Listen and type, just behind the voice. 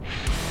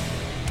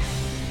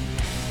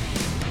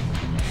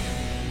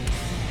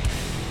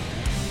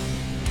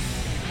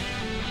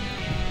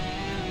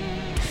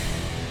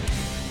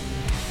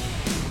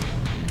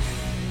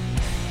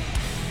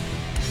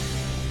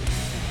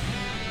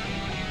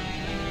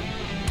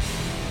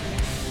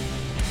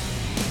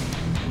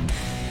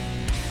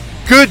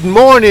Good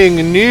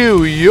morning,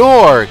 New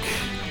York.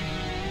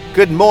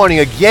 Good morning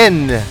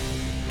again.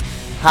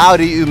 How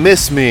do you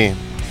miss me?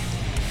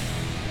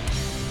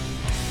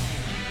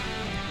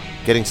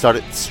 Getting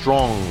started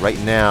strong right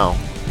now.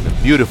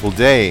 A beautiful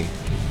day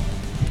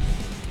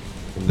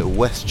in the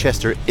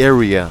Westchester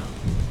area.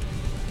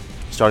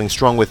 Starting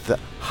strong with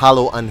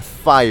Hollow on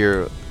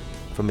Fire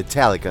from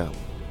Metallica.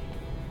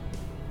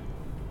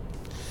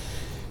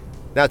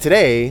 Now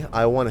today,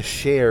 I want to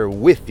share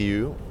with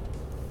you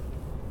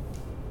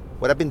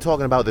what I've been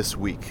talking about this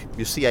week.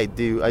 You see, I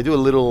do a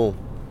little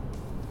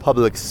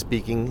public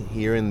speaking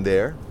here and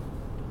there.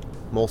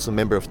 I'm also a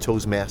member of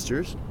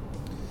Toastmasters.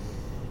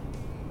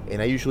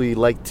 And I usually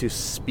like to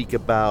speak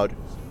about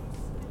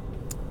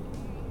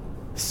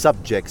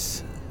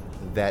subjects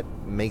that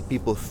make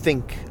people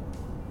think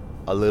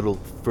a little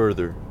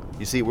further.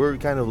 You see, we're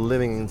kind of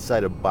living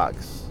inside a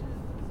box.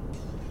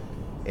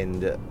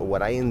 And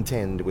what I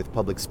intend with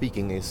public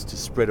speaking is to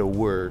spread a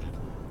word,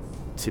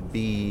 to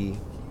be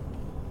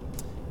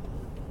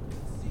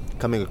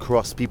coming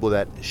across people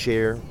that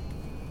share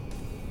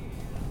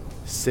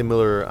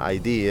similar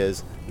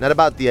ideas, not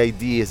about the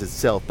ideas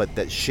itself, but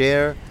that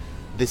share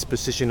this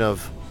position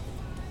of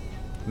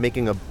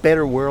making a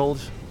better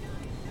world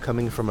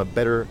coming from a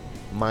better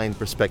mind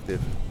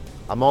perspective.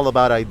 I'm all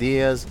about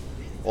ideas.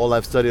 All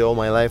I've studied all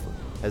my life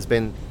has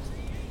been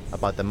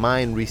about the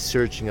mind,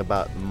 researching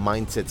about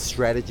mindset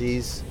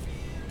strategies,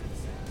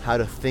 how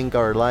to think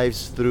our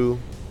lives through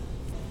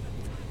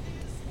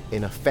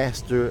in a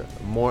faster,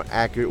 more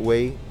accurate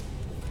way,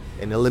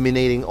 and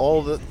eliminating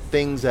all the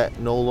things that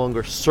no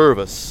longer serve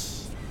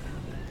us.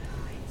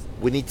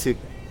 We need to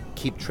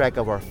keep track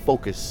of our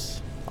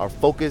focus. Our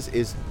focus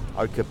is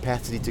our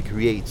capacity to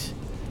create.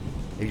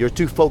 If you're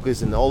too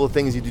focused on all the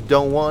things you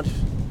don't want,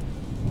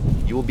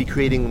 you will be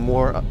creating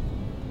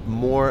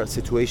more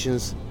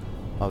situations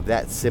of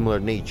that similar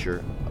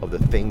nature of the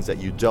things that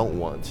you don't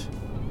want.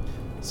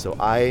 So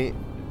I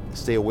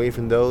stay away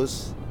from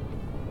those.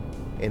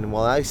 And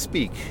while I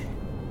speak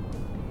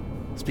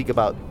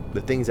about the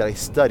things that I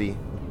study,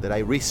 that I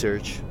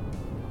research,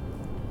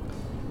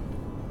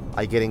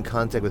 I get in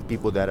contact with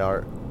people that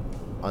are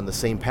on the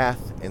same path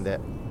and that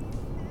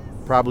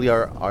probably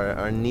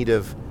are in need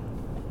of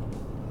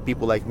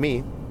people like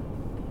me,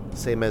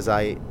 same as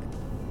I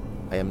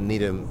am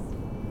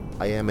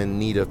in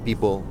need of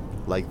people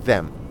like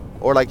them,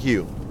 or like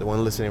you, the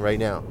one listening right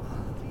now.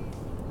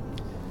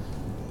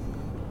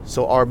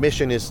 So our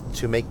mission is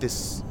to make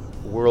this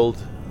world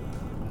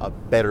a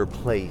better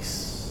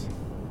place.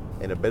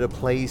 And a better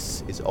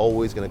place is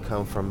always going to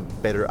come from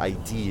better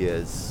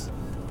ideas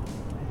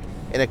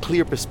and a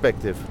clear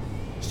perspective,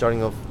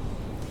 starting off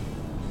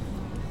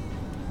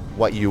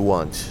what you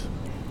want.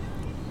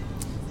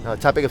 Now,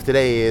 the topic of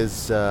today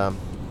is talking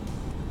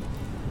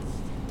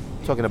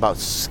about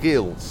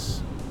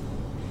skills.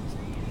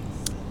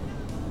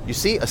 You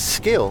see, a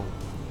skill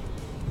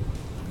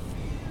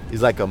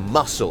is like a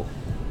muscle.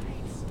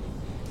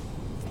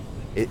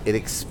 It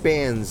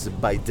expands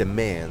by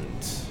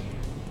demand.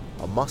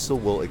 A muscle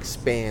will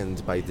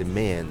expand by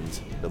demand.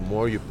 The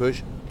more you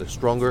push, the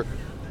stronger,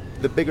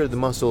 the bigger the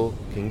muscle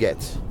can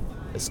get.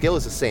 A skill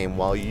is the same.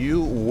 While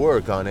you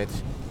work on it,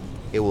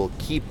 it will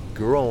keep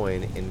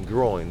growing and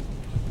growing.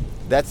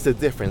 That's the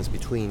difference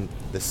between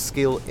the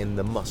skill and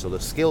the muscle. The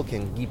skill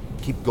can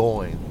keep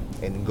going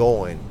and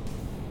going.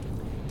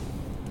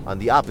 On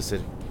the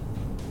opposite,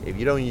 if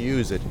you don't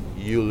use it,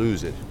 you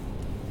lose it.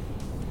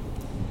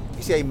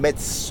 You see, I met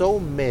so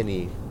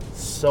many,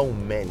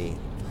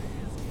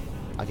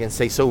 I can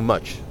say so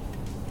much,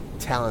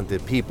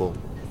 talented people.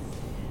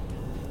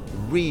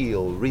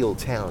 Real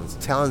talents.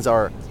 Talents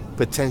are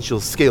potential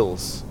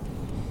skills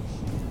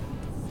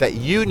that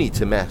you need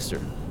to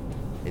master.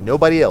 And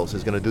nobody else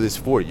is going to do this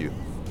for you.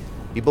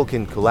 People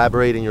can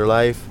collaborate in your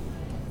life,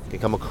 can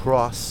come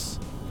across,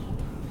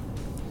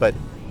 but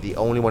the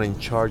only one in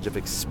charge of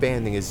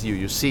expanding is you.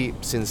 You see,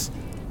 since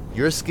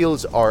your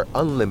skills are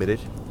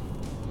unlimited,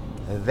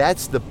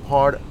 that's the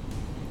part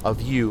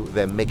of you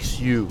that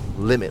makes you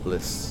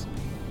limitless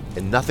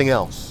and nothing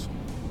else.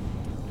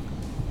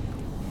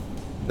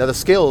 Now, the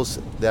skills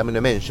that I'm going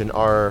to mention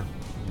are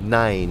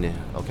 9,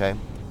 okay?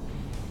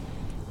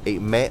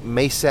 It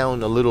may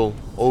sound a little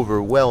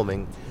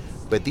overwhelming,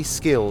 but these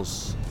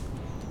skills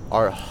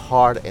are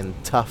hard and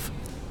tough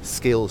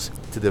skills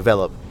to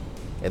develop.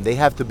 And they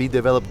have to be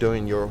developed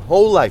during your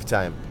whole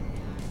lifetime.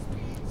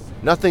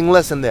 Nothing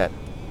less than that.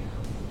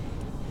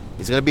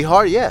 It's going to be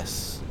hard,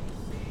 yes.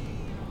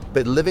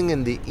 But living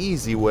in the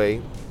easy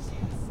way,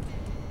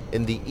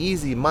 in the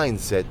easy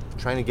mindset,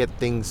 trying to get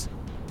things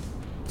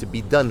to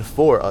be done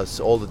for us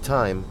all the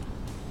time,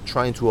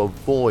 trying to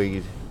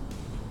avoid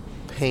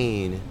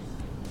pain,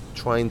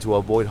 trying to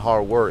avoid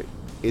hard work,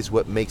 is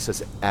what makes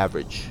us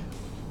average.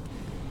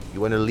 You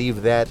want to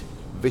leave that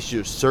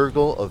vicious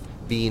circle of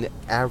being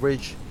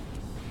average,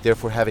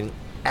 therefore having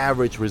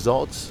average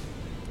results,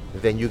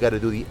 then you got to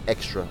do the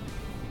extra.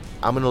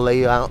 I'm going to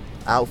lay out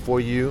for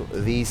you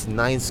these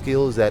 9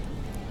 skills that,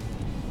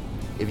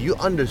 if you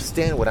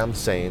understand what I'm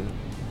saying,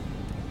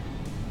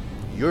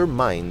 your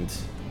mind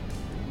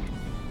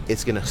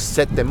it's going to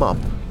set them up,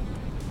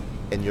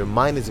 and your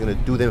mind is going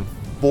to do them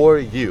for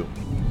you.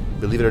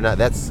 Believe it or not,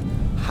 that's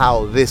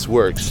how this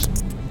works.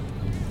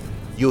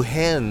 You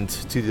hand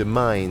to the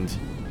mind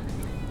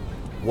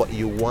what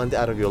you want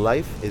out of your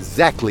life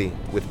exactly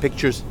with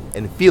pictures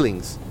and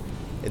feelings,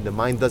 and the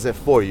mind does it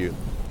for you.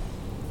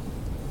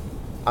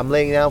 I'm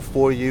laying out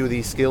for you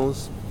these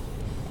skills,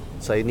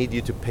 so I need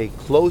you to pay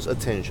close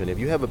attention. If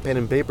you have a pen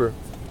and paper,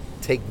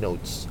 take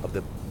notes of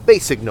the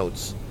basic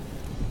notes,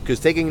 because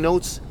taking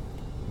notes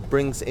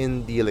brings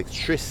in the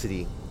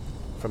electricity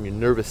from your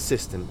nervous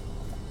system.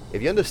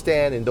 If you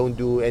understand and don't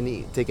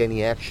take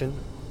any action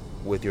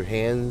with your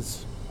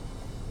hands,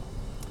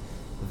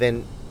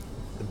 then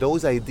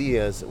those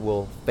ideas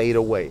will fade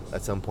away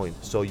at some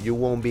point. So you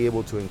won't be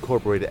able to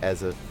incorporate it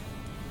as a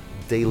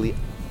daily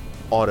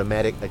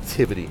automatic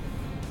activity.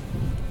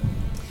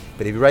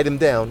 But if you write them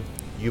down,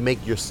 you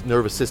make your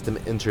nervous system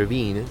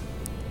intervene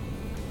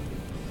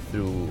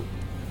through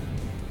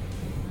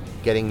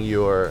getting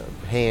your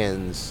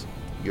hands,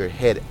 your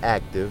head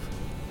active,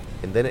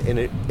 and then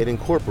it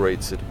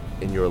incorporates it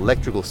in your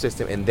electrical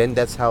system, and then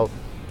that's how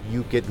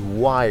you get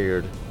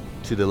wired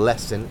to the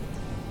lesson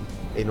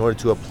in order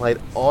to apply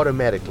it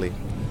automatically.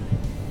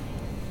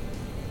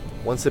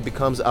 Once it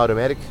becomes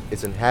automatic,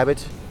 it's in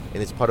habit,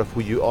 and it's part of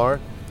who you are,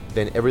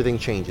 then everything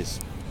changes.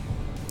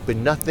 But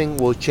nothing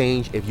will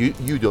change if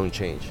you don't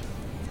change.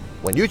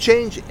 When you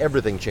change,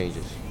 everything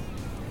changes.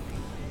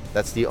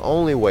 That's the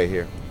only way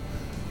here.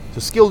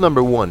 So skill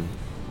number 1.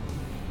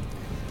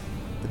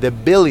 The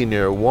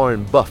billionaire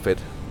Warren Buffett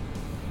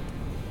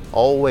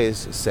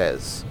always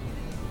says,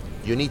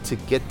 you need to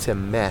get to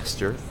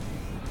master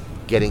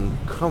getting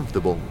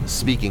comfortable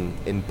speaking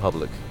in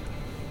public.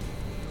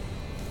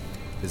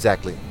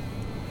 Exactly.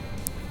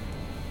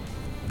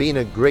 Being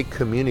a great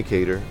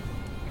communicator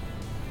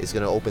is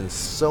going to open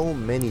so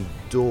many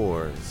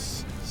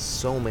doors.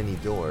 So many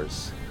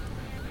doors.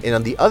 And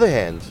on the other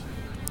hand,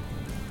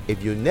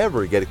 if you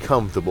never get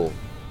comfortable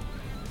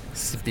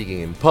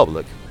speaking in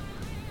public,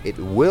 it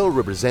will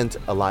represent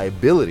a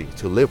liability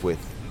to live with.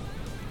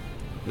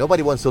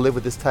 Nobody wants to live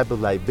with this type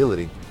of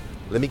liability.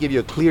 Let me give you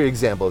a clear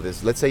example of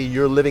this. Let's say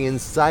you're living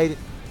inside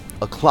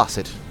a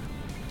closet.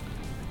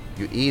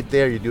 You eat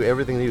there, you do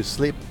everything, you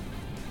sleep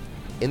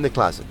in the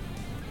closet.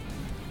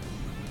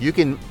 You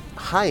can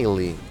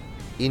highly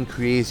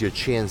increase your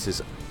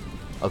chances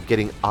of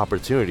getting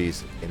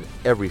opportunities in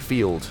every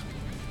field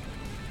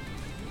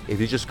if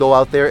you just go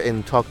out there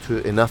and talk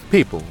to enough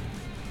people,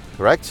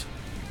 correct?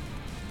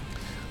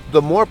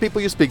 The more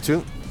people you speak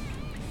to,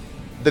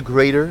 the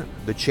greater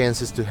the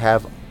chances to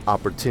have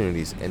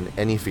opportunities in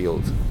any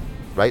field,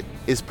 right?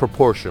 Is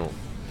proportional.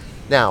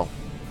 Now,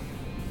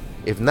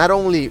 if not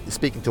only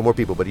speaking to more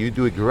people, but you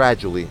do it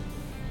gradually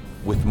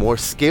with more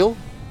skill,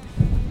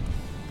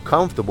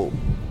 comfortable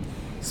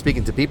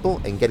speaking to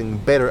people and getting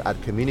better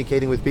at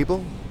communicating with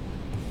people,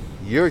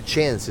 your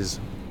chances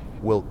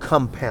will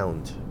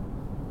compound.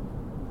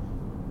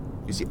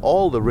 You see,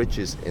 all the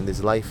riches in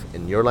this life,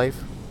 in your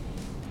life,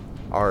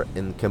 are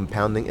in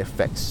compounding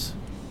effects.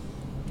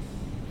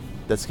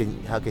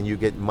 How can you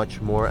get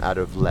much more out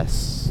of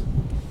less?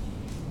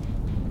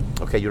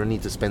 Okay, you don't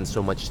need to spend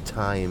so much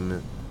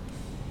time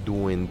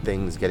doing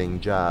things, getting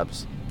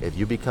jobs. If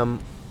you become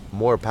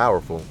more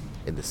powerful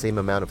in the same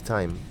amount of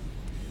time,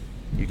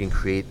 you can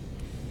create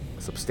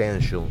a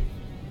substantial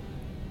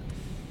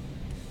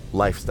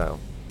lifestyle.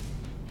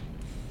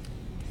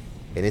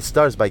 And it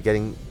starts by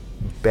getting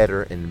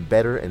better and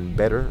better and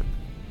better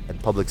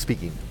at public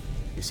speaking.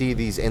 You see,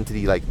 these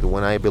entities like the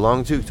one I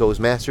belong to,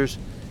 Toastmasters,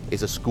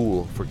 is a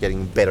school for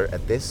getting better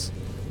at this.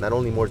 Not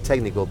only more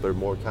technical, but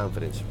more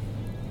confident.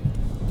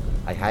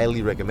 I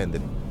highly recommend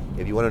it.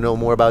 If you want to know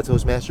more about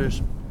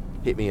Toastmasters,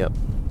 hit me up.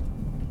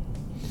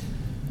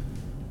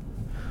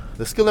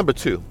 The skill number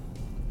 2.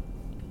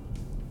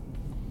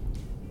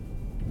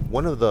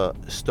 One of the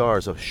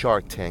stars of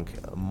Shark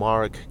Tank,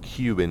 Mark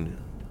Cuban,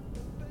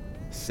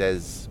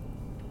 says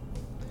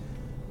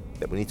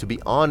that we need to be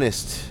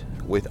honest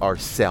with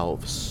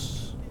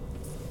ourselves.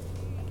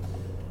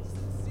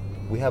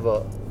 We have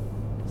a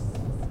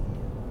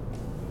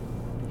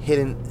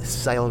hidden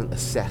silent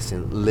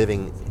assassin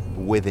living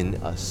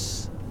within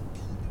us,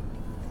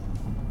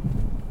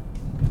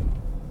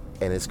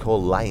 and it's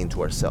called lying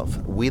to ourselves.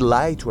 We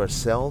lie to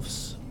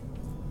ourselves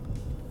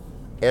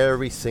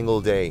every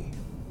single day.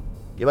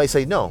 You might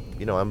say, no,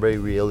 I'm very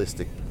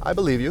realistic. I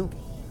believe you,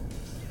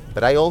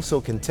 but I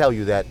also can tell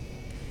you that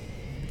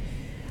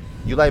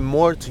you lie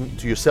more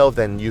to yourself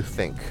than you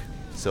think.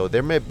 So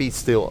there may be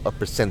still a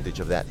percentage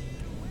of that.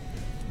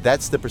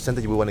 That's the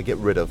percentage we want to get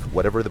rid of.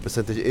 Whatever the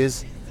percentage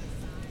is,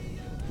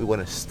 we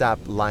want to stop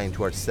lying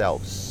to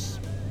ourselves.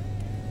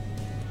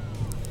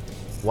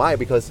 Why?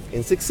 Because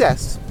in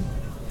success,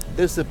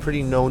 there's a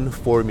pretty known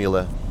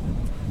formula,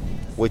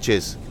 which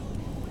is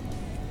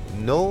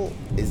know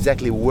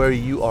exactly where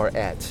you are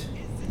at.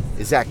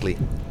 Exactly.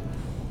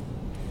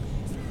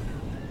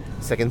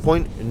 Second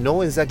point,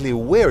 know exactly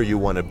where you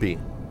want to be.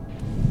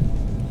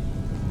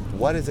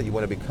 What is it you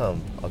want to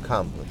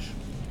accomplish?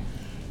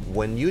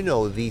 When you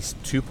know these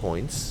 2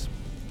 points,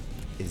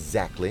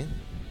 exactly,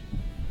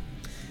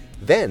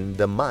 then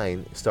the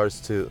mind starts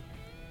to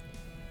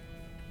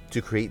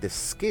create the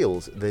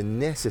skills, the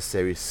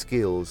necessary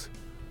skills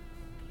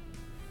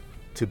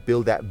to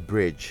build that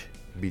bridge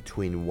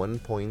between one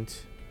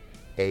point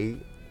A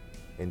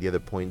and the other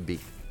point B.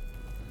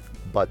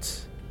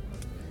 But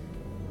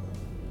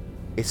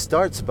it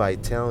starts by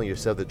telling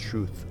yourself the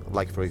truth.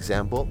 Like, for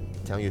example,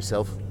 telling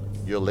yourself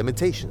your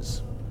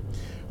limitations.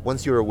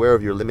 Once you're aware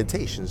of your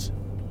limitations,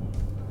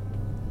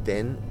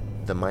 then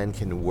the mind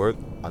can work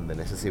on the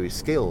necessary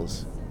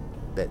skills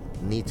that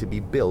need to be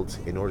built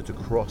in order to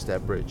cross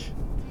that bridge.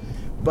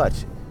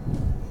 But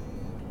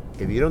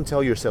if you don't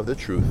tell yourself the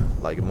truth,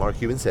 like Mark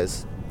Cuban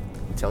says,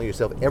 telling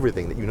yourself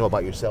everything that you know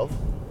about yourself,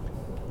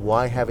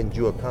 why haven't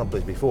you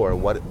accomplished before?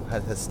 What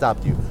has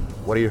stopped you?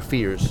 What are your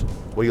fears?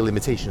 What are your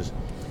limitations?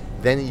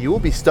 Then you will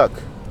be stuck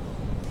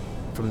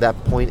from that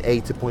point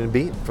A to point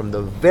B from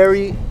the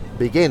very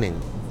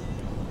beginning.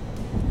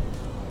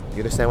 You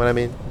understand what I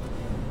mean?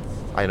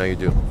 I know you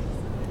do.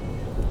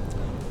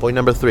 Point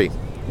number 3.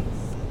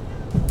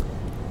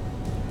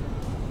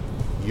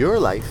 Your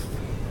life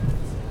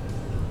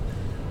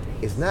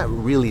is not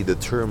really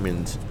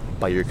determined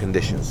by your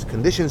conditions.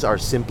 Conditions are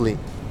simply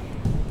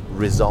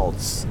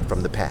results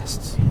from the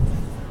past.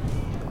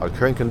 Our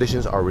current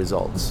conditions are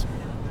results.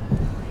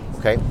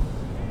 Okay?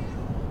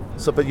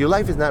 So, but your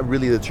life is not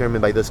really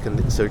determined by those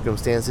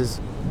circumstances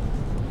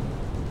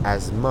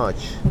as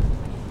much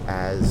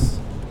as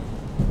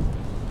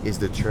is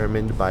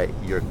determined by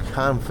your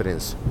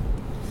confidence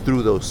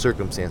through those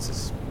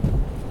circumstances.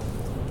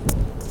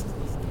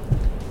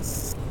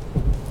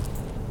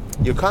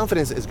 Your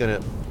confidence is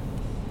going to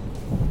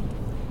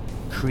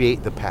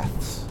create the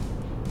paths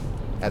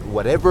at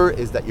whatever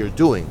is that you're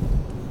doing.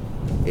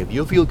 If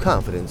you feel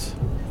confident,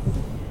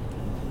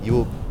 you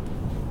will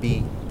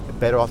be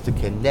better off to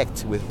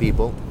connect with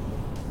people,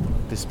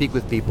 to speak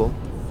with people,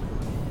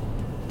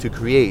 to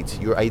create.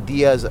 Your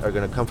ideas are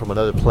going to come from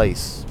another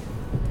place.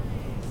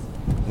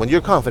 When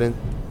you're confident,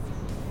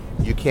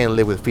 you can't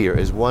live with fear.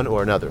 It's one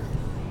or another.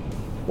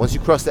 Once you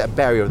cross that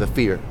barrier of the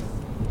fear,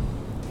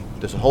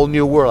 there's a whole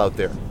new world out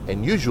there.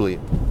 And usually,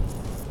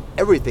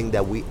 everything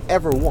that we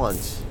ever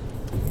want,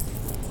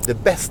 the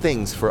best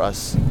things for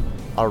us,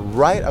 are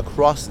right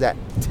across that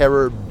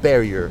terror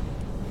barrier,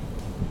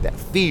 that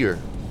fear.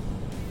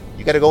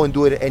 You got to go and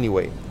do it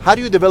anyway. How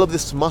do you develop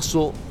this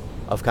muscle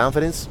of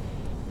confidence?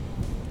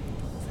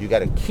 You got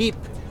to keep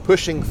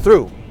pushing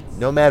through,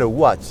 no matter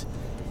what.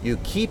 You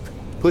keep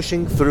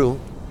pushing through,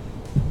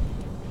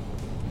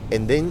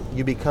 and then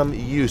you become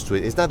used to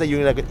it. It's not that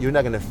you're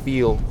not going to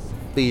feel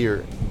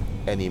fear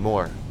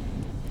anymore,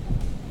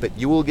 but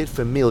you will get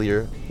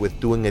familiar with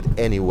doing it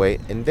anyway,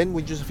 and then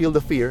when you just feel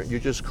the fear, you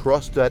just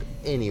cross that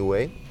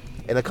anyway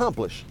and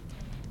accomplish.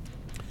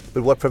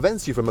 But what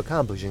prevents you from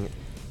accomplishing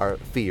are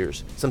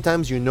fears.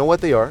 Sometimes you know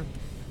what they are,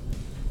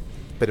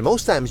 but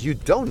most times you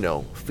don't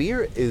know.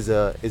 Fear is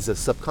a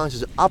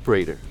subconscious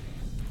operator,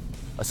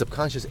 a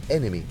subconscious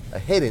enemy, a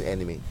hidden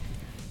enemy.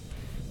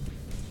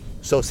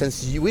 So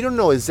since we don't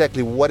know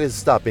exactly what is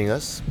stopping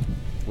us,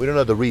 we don't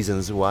know the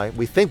reasons why.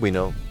 We think we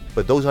know,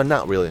 but those are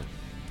not really.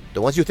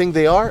 The ones you think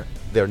they are,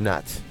 they're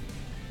not.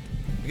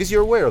 Because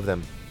you're aware of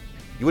them.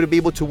 You wouldn't be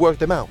able to work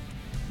them out.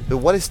 But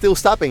what is still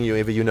stopping you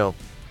if you know?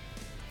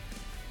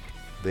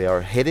 They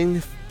are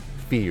hidden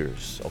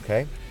fears,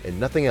 okay? And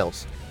nothing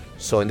else.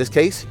 So in this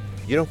case,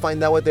 you don't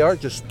find out what they are,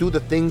 just do the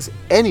things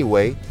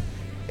anyway,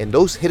 and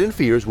those hidden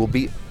fears will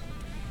be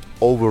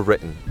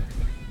overwritten.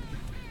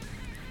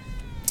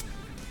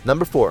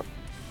 Number 4.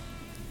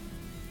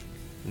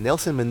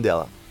 Nelson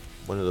Mandela,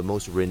 one of the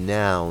most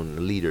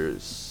renowned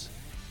leaders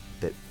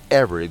that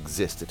ever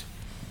existed,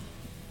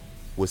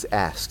 was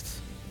asked,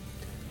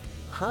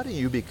 how do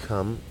you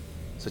become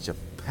such a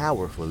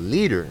powerful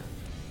leader?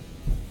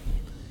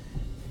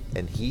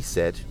 And he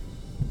said,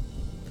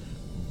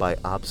 by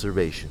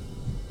observation.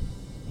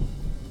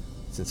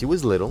 Since he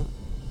was little,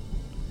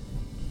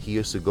 he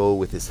used to go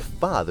with his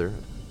father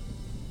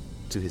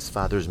to his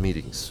father's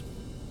meetings.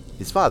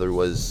 His father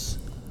was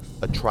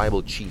a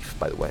tribal chief,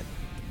 by the way.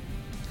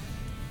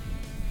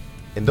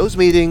 In those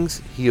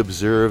meetings, he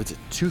observed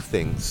 2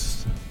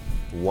 things.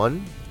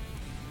 1,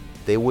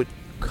 they would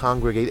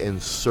congregate in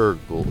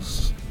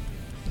circles,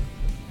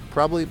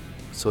 probably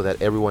so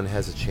that everyone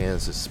has a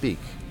chance to speak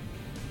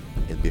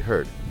and be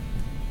heard.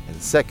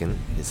 And second,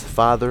 his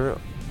father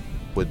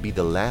would be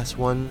the last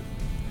one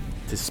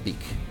to speak.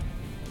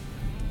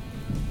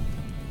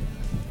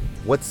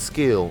 What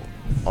skill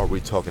are we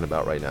talking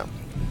about right now?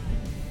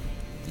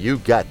 You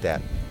got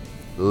that.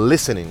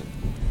 Listening.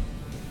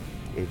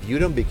 If you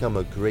don't become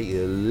a great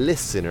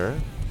listener,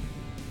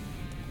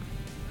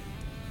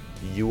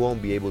 you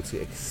won't be able to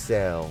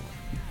excel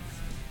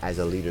as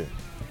a leader.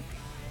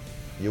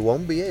 You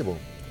won't be able.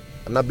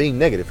 I'm not being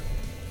negative.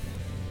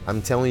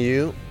 I'm telling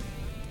you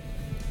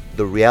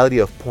the reality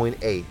of point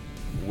A,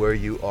 where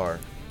you are,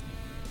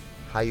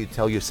 how you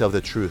tell yourself the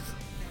truth.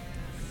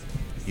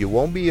 You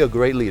won't be a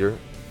great leader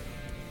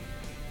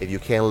if you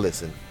can't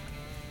listen.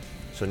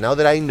 So now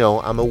that I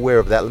know, I'm aware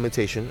of that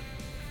limitation,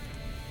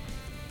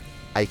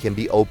 I can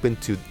be open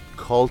to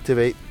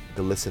cultivate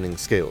the listening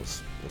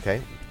skills.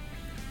 Okay?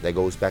 That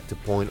goes back to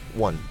point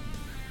 1.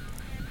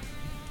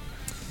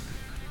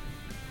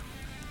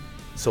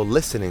 So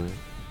listening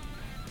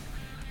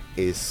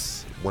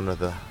is one of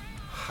the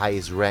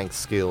highest ranked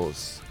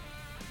skills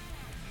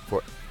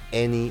for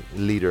any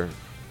leader.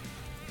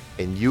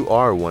 And you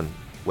are one.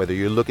 Whether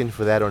you're looking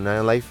for that or not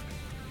in life,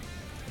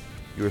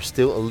 you're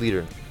still a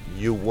leader.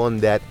 You won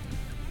that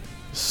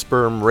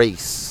sperm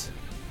race.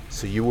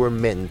 So you were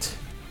meant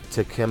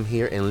to come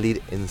here and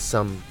lead in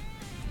some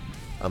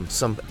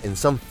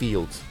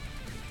fields.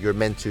 You're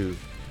meant to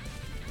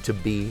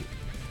be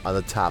on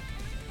the top.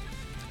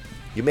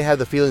 You may have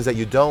the feelings that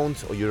you don't,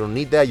 or you don't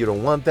need that, you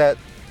don't want that.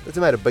 Doesn't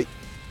matter, but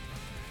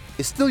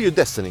it's still your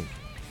destiny.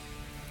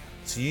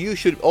 So you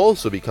should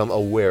also become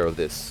aware of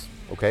this,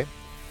 okay?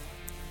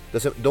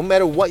 Don't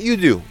matter what you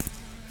do,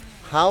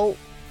 how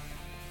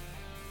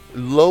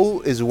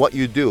low is what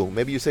you do.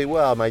 Maybe you say,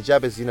 well, my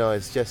job is,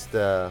 it's just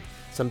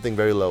something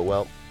very low.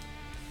 Well,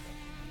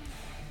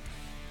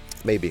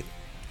 maybe.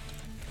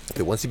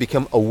 But once you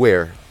become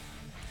aware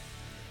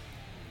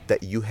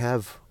that you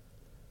have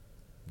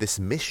this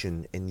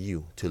mission in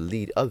you to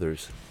lead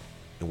others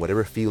in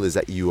whatever field is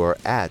that you are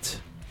at,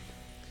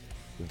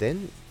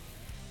 then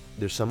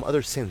there's some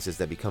other senses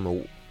that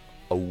become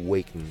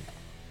awakened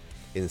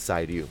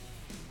inside you.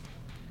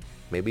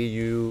 Maybe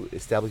you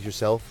establish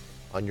yourself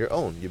on your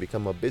own. You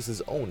become a business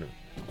owner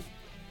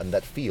in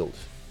that field.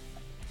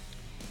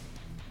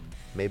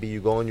 Maybe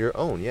you go on your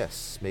own,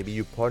 yes. Maybe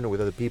you partner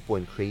with other people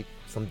and create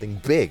something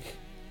big.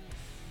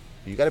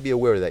 You got to be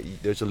aware that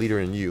there's a leader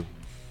in you.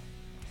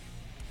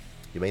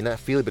 You may not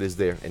feel it, but it's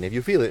there. And if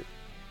you feel it,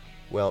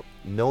 well,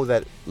 know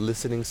that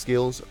listening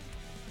skills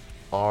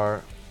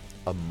are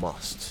a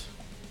must.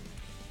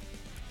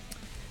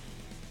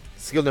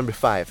 Skill number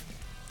 5.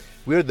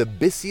 We are the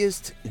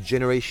busiest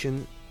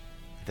generation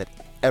that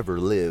ever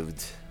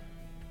lived.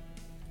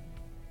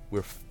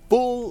 We're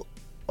full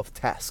of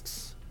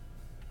tasks.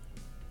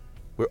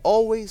 We're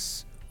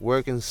always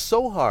working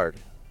so hard.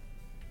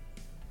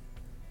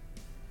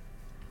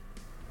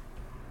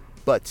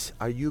 But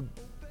are you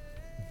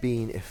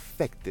being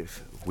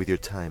effective with your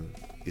time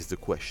is the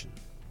question.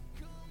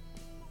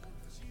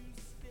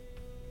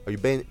 Are you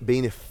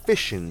being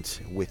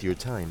efficient with your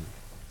time?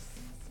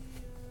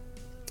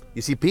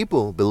 You see,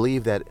 people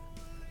believe that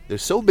they're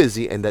so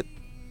busy and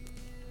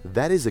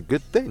that is a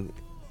good thing.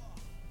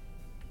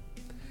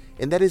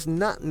 And that is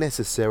not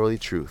necessarily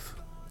truth.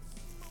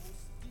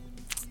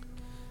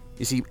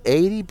 You see,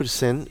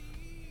 80%,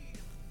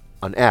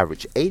 on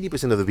average,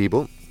 80% of the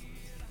people,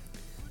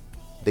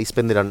 they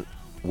spend it on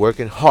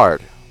working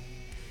hard,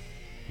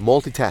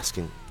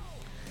 multitasking.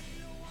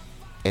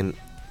 And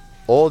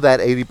all that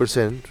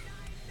 80%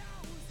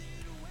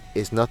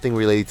 is nothing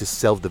related to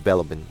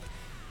self-development.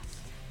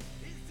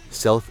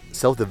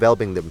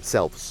 Self-developing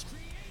themselves.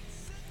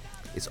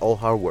 It's all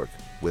hard work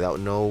without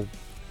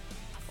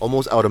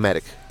almost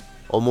automatic,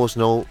 almost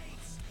no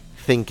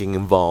thinking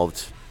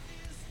involved,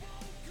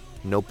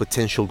 no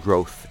potential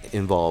growth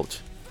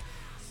involved.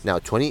 Now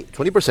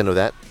 20% of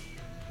that,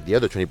 the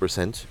other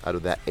 20% out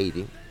of that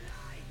 80,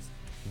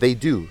 they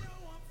do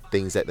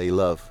things that they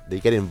love. They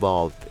get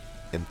involved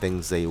in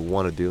things they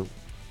want to do.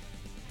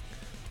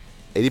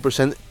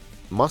 80%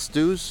 must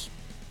do's,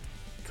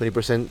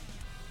 20%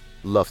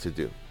 love to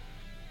do.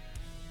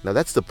 Now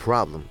that's the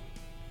problem,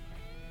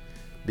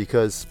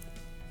 because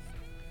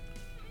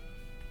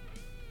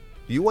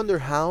you wonder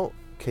how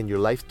can your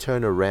life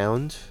turn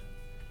around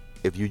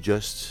if you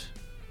just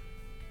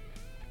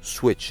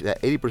switch that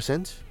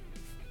 80%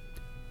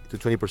 to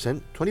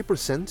 20%.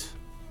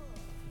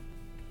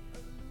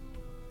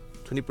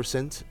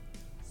 20%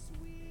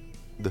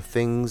 the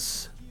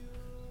things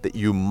that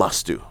you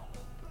must do.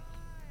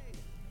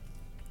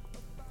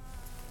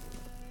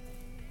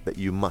 That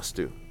you must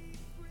do.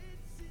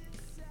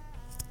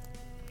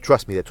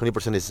 Trust me, that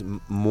 20% is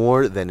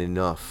more than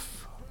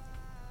enough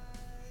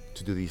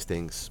to do these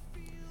things.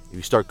 If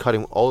you start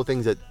cutting all the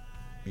things that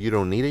you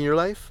don't need in your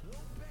life,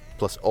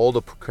 plus all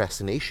the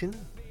procrastination,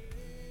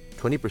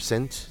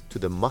 20% to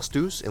the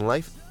must-dos in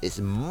life is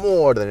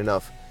more than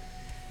enough.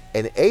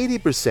 And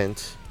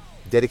 80%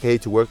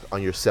 dedicated to work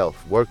on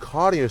yourself. Work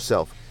hard on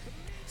yourself.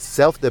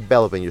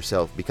 Self-developing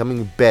yourself.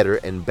 Becoming better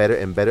and better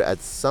and better at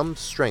some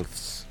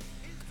strengths.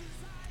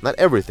 Not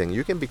everything.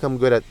 You can become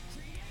good at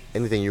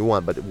anything you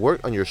want, but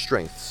work on your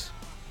strengths.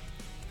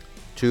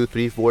 2,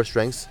 3, 4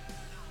 strengths.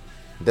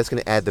 That's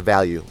going to add the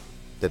value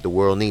that the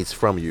world needs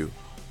from you.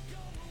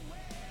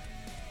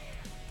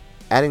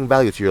 Adding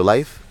value to your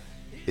life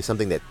is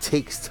something that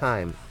takes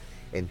time,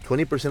 and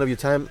 20% of your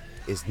time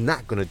is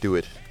not going to do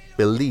it.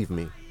 Believe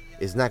me,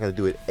 it's not going to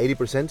do it.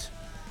 80%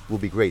 will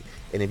be great.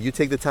 And if you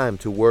take the time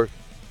to work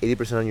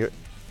 80%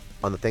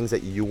 on the things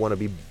that you want to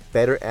be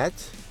better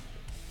at,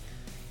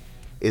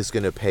 it's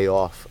going to pay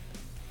off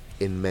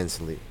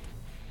immensely.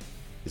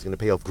 It's going to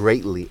pay off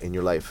greatly in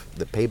your life.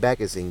 The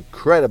payback is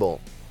incredible.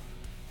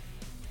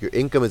 Your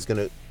income is going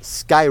to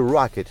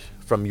skyrocket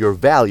from your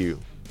value,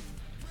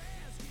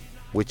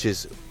 which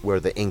is where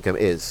the income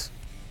is.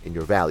 in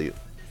your value.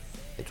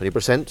 And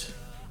 20%,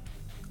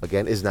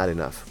 again, is not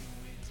enough.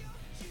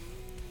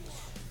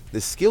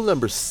 The skill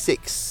number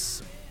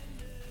 6,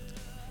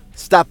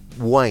 stop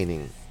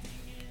whining.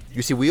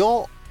 You see, we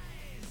are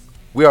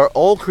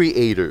all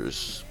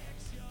creators.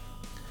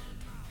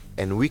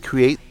 And we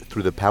create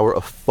through the power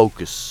of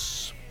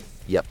focus.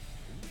 Yep.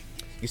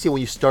 You see,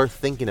 when you start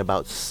thinking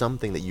about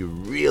something that you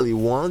really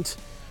want,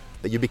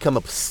 that you become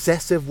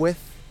obsessive with,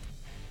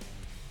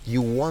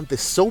 you want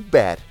this so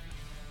bad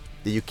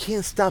that you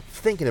can't stop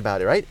thinking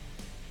about it, right?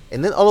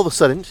 And then all of a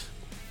sudden,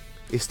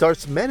 it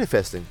starts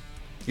manifesting.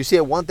 You see,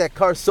 I want that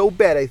car so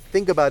bad, I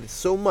think about it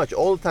so much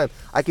all the time.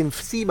 I can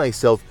see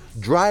myself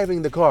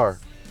driving the car.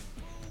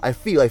 I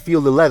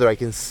feel the leather, I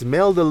can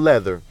smell the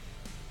leather.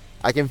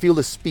 I can feel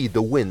the speed,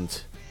 the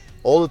wind,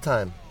 all the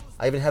time.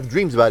 I even have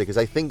dreams about it because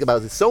I think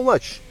about it so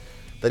much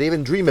that I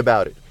even dream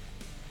about it.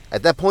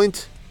 At that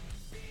point,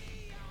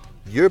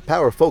 your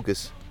power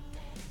focus,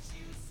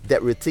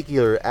 that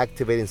reticular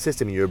activating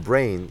system in your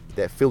brain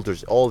that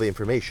filters all the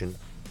information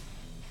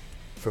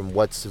from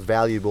what's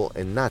valuable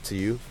and not to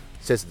you,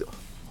 says,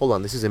 hold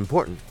on, this is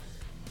important.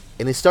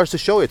 And it starts to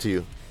show it to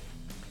you.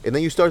 And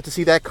then you start to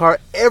see that car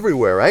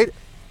everywhere, right?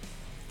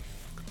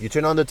 You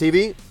turn on the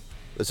TV,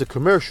 there's a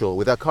commercial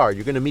with that car.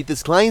 You're going to meet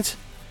this client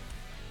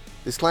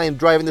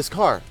driving this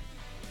car.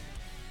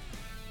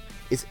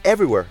 It's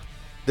everywhere.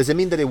 Does it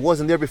mean that it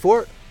wasn't there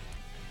before?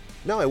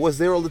 No, it was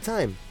there all the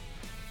time.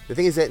 The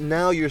thing is that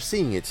now you're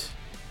seeing it.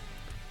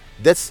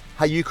 That's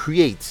how you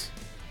create.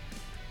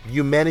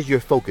 You manage your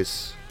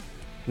focus.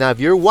 Now, if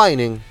you're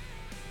whining,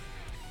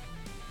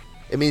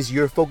 it means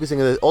you're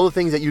focusing on all the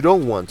things that you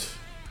don't want.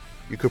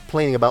 You're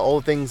complaining about all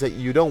the things that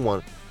you don't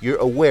want. You're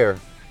aware,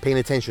 paying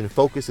attention,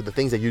 focus on the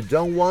things that you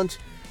don't want.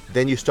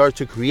 Then you start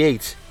to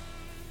create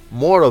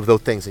more of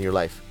those things in your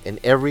life, in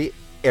every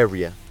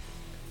area.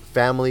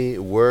 Family,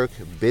 work,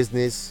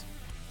 business,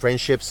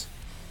 friendships,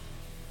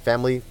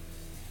 family.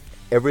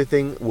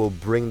 Everything will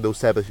bring those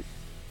type of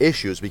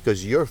issues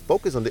because you're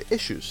focused on the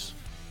issues.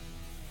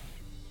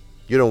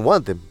 You don't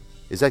want them,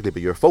 exactly,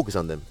 but you're focused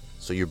on them.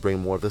 So you bring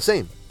more of the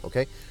same,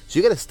 okay? So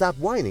you got to stop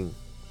whining.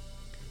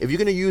 If you're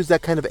going to use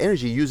that kind of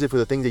energy, use it for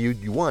the things that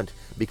you want.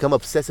 Become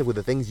obsessive with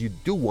the things you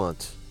do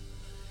want.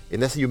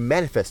 And that's how you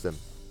manifest them.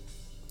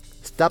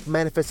 Stop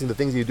manifesting the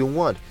things that you don't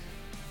want.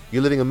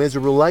 You're living a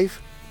miserable life.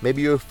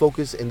 Maybe you're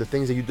focused in the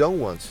things that you don't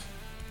want.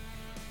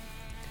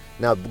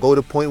 Now go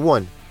to point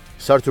 1.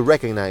 Start to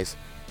recognize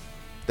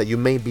that you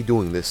may be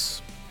doing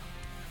this.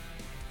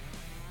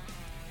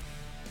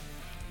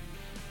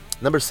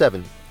 Number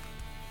 7.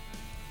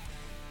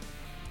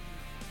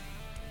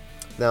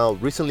 Now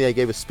recently I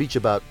gave a speech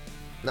about,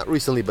 not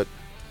recently but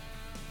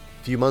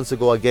a few months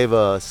ago I gave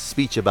a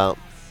speech about,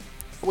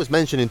 I was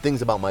mentioning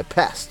things about my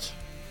past.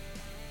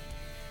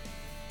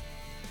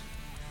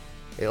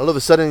 And all of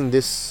a sudden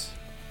this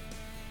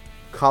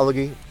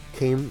colleague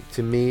came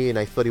to me and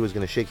I thought he was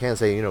going to shake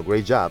hands and say,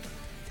 great job.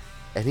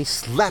 And he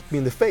slapped me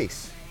in the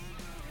face.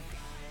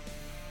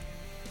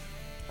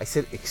 I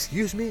said,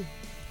 excuse me?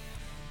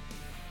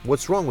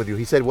 What's wrong with you?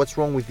 He said, what's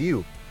wrong with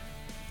you?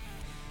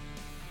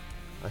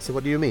 I said,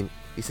 what do you mean?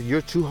 He said,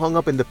 you're too hung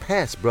up in the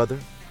past, brother.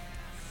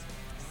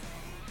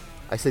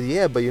 I said,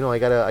 yeah, but I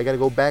gotta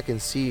go back and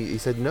see. He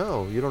said,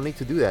 no, you don't need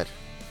to do that.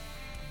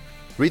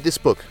 Read this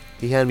book.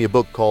 He handed me a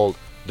book called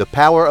The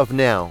Power of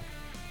Now,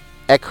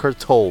 Eckhart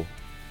Tolle.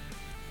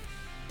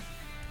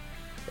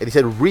 And he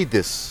said, read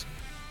this.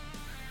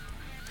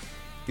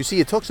 You see,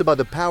 it talks about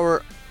the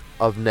power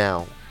of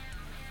now.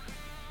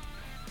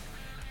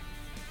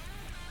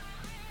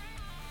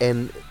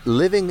 And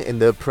living in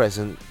the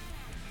present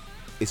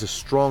is a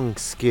strong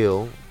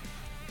skill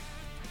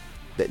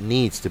that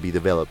needs to be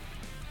developed.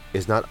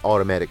 It's not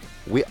automatic.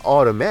 We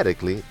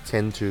automatically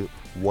tend to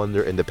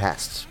wander in the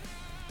past.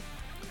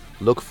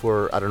 Look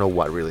for, I don't know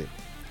what really.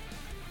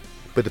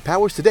 But the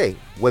power is today.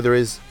 Whether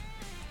is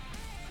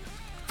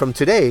from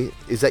today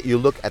is that you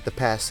look at the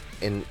past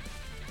and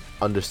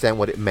understand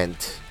what it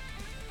meant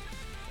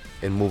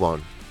and move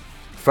on.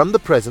 From the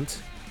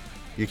present,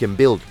 you can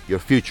build your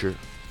future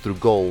through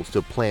goals,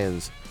 through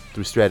plans,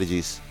 through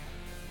strategies.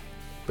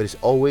 But it's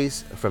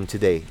always from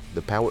today.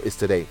 The power is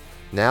today.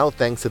 Now,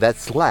 thanks to that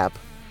slap,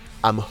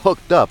 I'm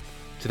hooked up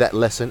to that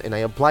lesson and I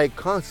apply it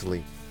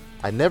constantly.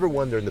 I never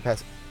wonder in the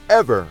past,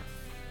 ever.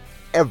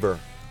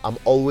 I'm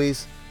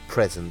always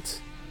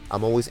present.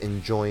 I'm always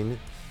enjoying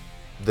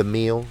the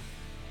meal,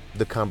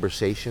 the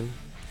conversation,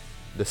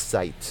 the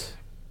sight.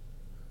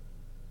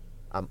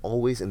 I'm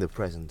always in the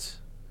present.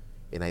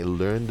 And I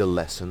learned the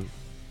lesson,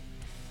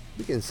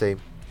 we can say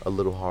a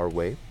little hard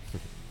way.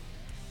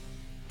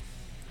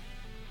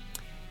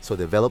 So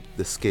develop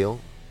the skill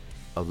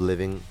of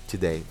living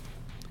today.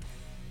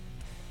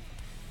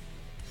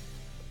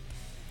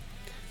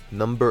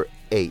 Number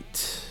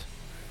 8.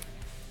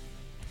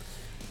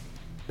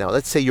 Now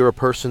let's say you're a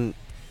person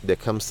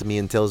that comes to me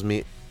and tells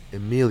me,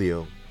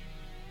 Emilio,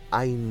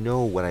 I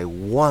know what I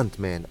want,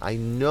 man. I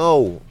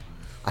know.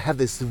 I have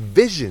this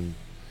vision.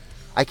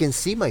 I can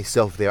see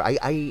myself there.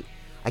 I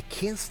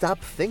can't stop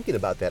thinking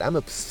about that. I'm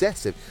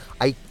obsessive.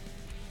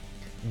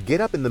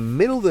 get up in the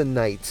middle of the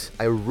night.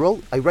 I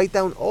write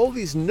down all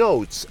these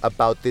notes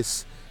about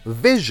this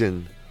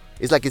vision.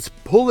 It's like it's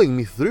pulling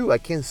me through. I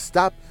can't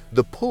stop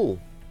the pull.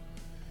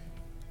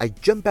 I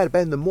jump out of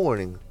bed in the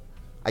morning.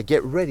 I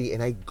get ready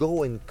and I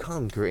go and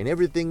conquer, and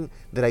everything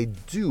that I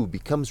do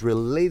becomes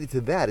related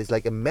to that. It's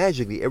like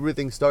magically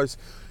everything starts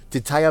to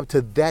tie up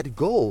to that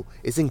goal.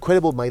 It's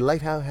incredible. My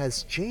life how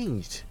has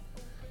changed.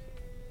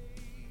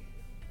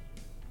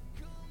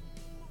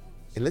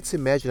 And let's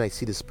imagine I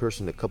see this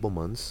person in a couple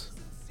months,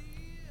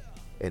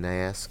 and I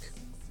ask,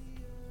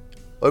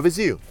 or if it's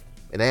you,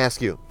 and I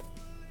ask you,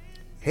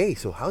 hey,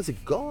 so how's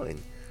it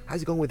going?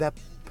 How's it going with that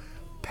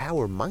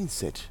power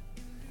mindset?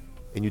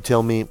 And you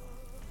tell me,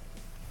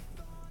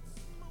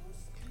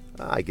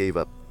 I gave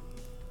up.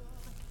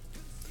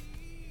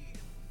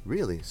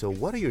 Really? So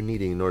what are you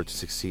needing in order to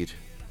succeed?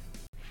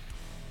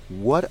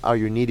 What are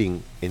you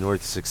needing in order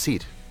to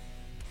succeed?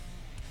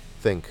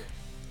 Think.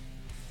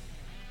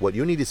 What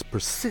you need is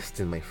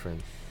persistence, my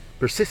friend.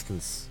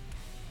 Persistence.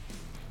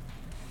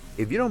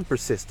 If you don't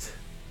persist,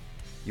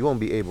 you won't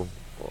be able.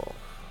 Oh.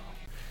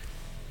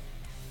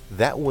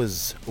 That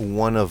was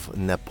one of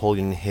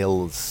Napoleon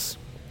Hill's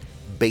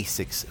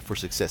basics for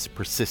success: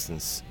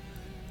 persistence.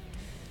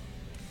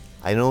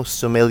 I know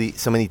so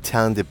many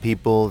talented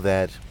people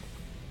that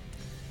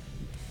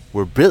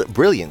were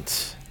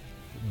brilliant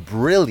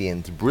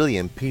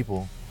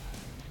people,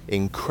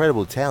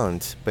 incredible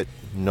talent, but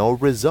no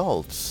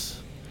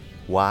results.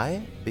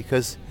 Why?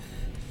 Because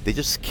they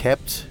just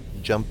kept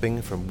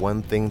jumping from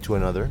one thing to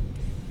another,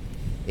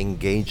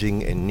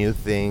 engaging in new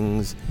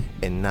things,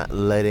 and not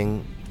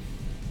letting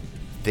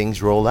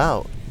things roll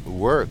out.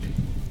 Work.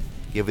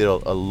 Give it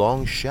a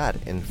long shot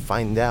and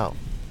find out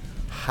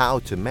how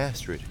to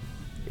master it.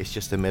 It's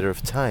just a matter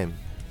of time.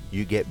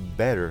 You get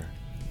better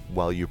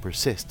while you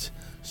persist.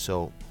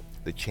 So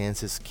the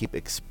chances keep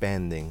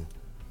expanding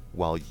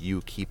while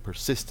you keep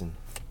persisting.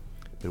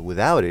 But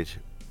without it,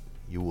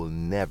 you will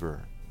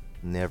never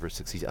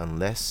succeed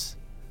unless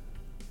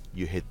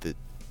you hit the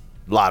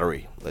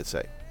lottery, let's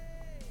say.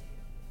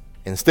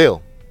 And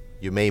still,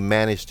 you may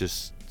manage to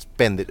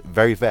spend it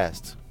very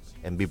fast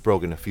and be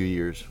broke in a few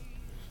years.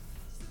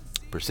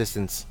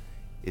 Persistence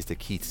is the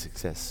key to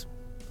success.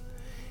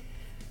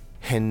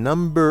 And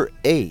number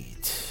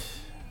 8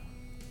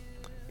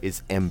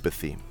 is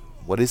empathy.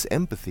 What is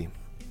empathy?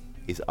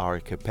 It's our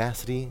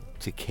capacity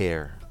to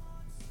care.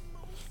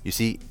 You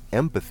see,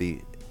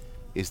 empathy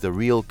is the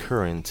real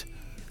current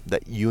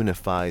that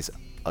unifies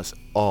us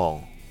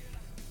all.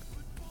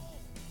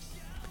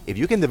 If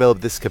you can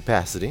develop this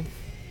capacity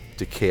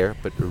to care,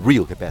 but a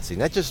real capacity,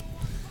 not just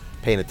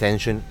paying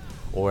attention,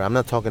 or I'm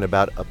not talking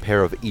about a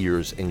pair of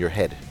ears in your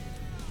head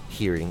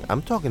hearing,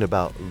 I'm talking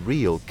about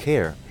real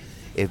care.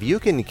 If you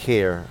can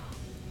care,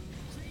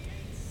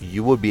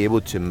 you will be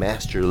able to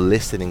master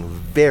listening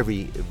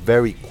very,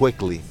 very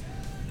quickly.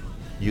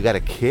 You got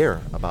to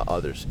care about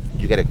others.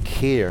 You got to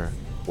care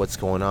what's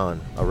going on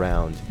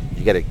around.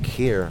 You got to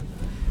care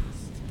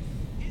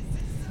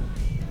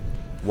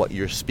what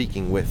you're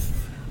speaking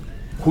with,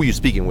 who you're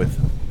speaking with.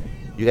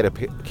 You got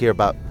to care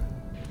about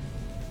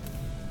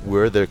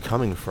where they're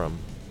coming from,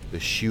 the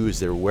shoes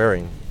they're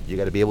wearing. You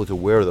got to be able to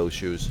wear those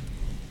shoes.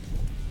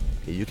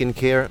 If you can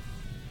care,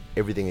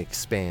 everything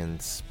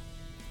expands.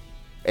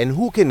 And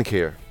who can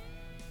care?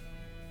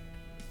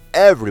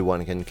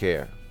 Everyone can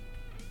care.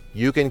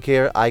 You can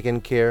care, I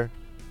can care.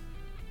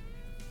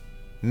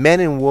 Men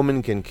and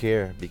women can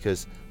care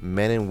because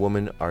men and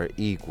women are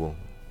equal.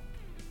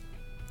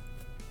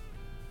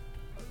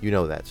 You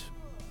know that.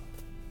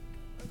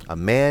 A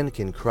man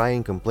can cry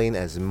and complain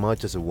as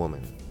much as a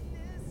woman.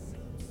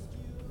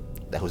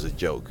 That was a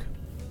joke.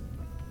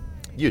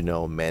 You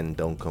know men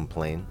don't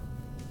complain.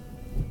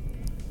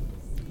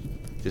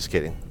 Just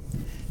kidding.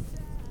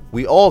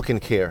 We all can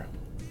care.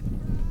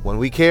 When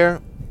we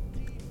care,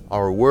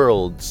 our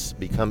worlds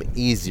become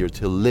easier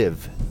to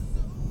live.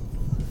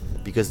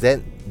 Because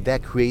then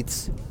that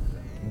creates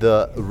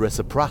the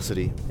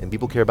reciprocity, and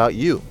people care about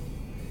you.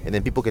 And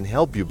then people can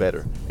help you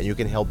better, and you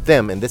can help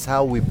them, and that's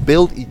how we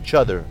build each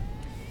other.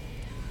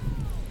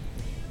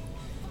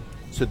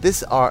 So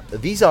these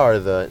are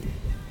the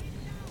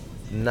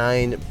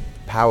 9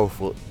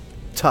 powerful,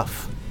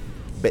 tough,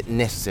 but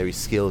necessary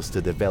skills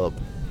to develop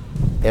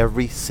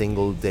every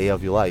single day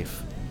of your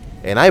life.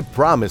 And I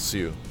promise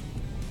you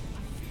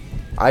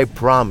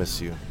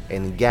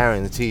and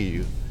guarantee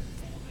you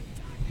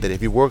that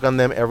if you work on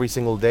them every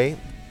single day,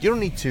 you don't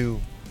need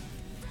to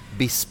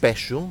be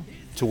special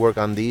to work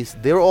on these.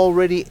 They're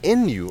already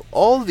in you.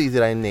 All these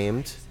that I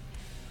named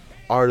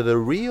are the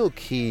real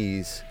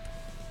keys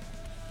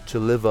to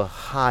live a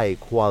high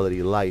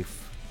quality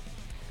life.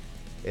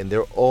 And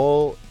they're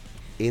all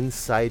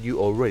inside you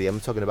already. I'm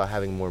talking about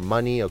having more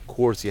money, of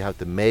course you have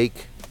to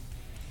make.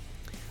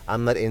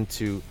 I'm not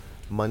into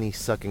money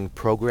sucking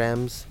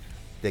programs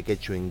that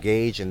get you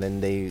engaged, and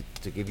then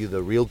to give you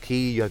the real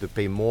key you have to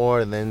pay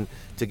more, and then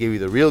to give you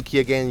the real key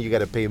again you got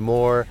to pay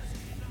more.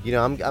 You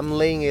know, I'm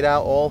laying it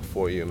out all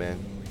for you, man.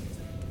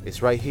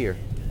 It's right here.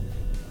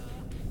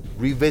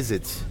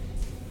 Revisit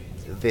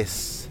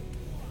this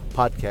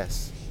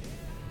podcast,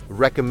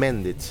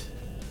 recommend it,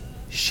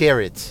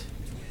 share it,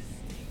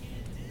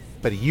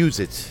 but use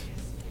it,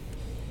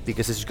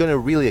 because it's going to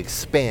really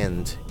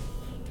expand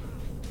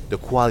the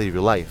quality of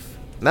your life.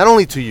 Not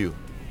only to you,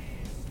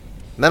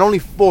 not only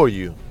for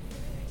you,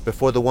 but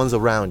for the ones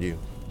around you.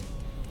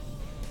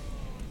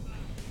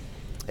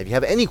 If you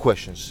have any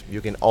questions, you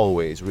can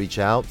always reach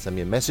out, send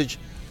me a message,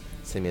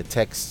 send me a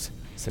text,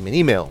 send me an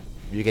email.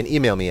 You can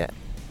email me at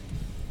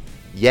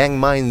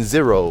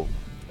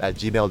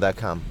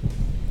yangmind0@gmail.com.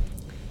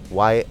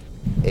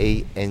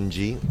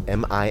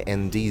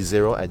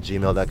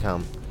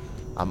 YANGMIND0@gmail.com.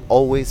 I'm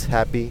always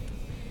happy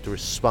to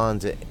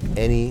respond to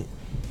any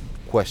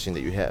question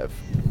that you have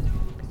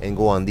and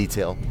go on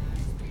detail.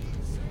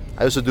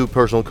 I also do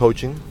personal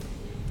coaching,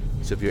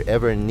 so if you're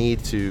ever in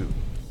need to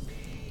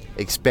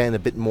expand a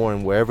bit more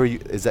in wherever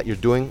is that you're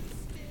doing,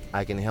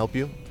 I can help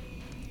you.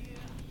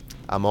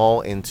 I'm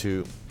all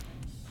into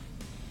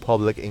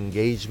public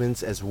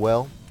engagements as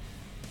well.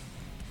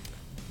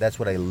 That's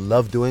what I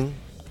love doing.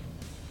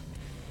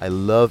 I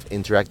love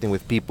interacting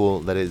with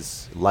people that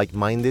is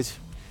like-minded,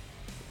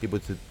 people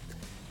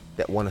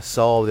that want to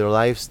solve their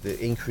lives,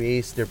 to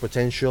increase their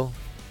potential,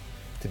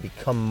 to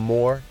become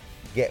more,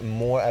 get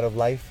more out of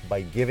life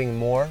by giving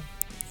more.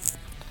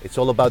 It's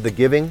all about the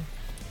giving,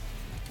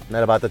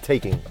 not about the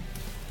taking.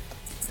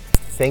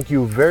 Thank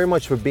you very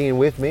much for being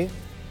with me.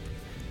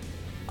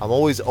 I'm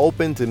always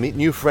open to meet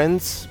new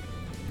friends,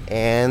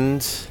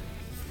 and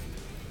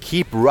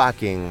keep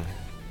rocking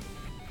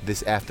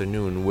this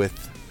afternoon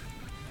with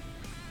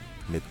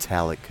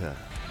Metallica.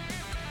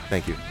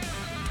 Thank you.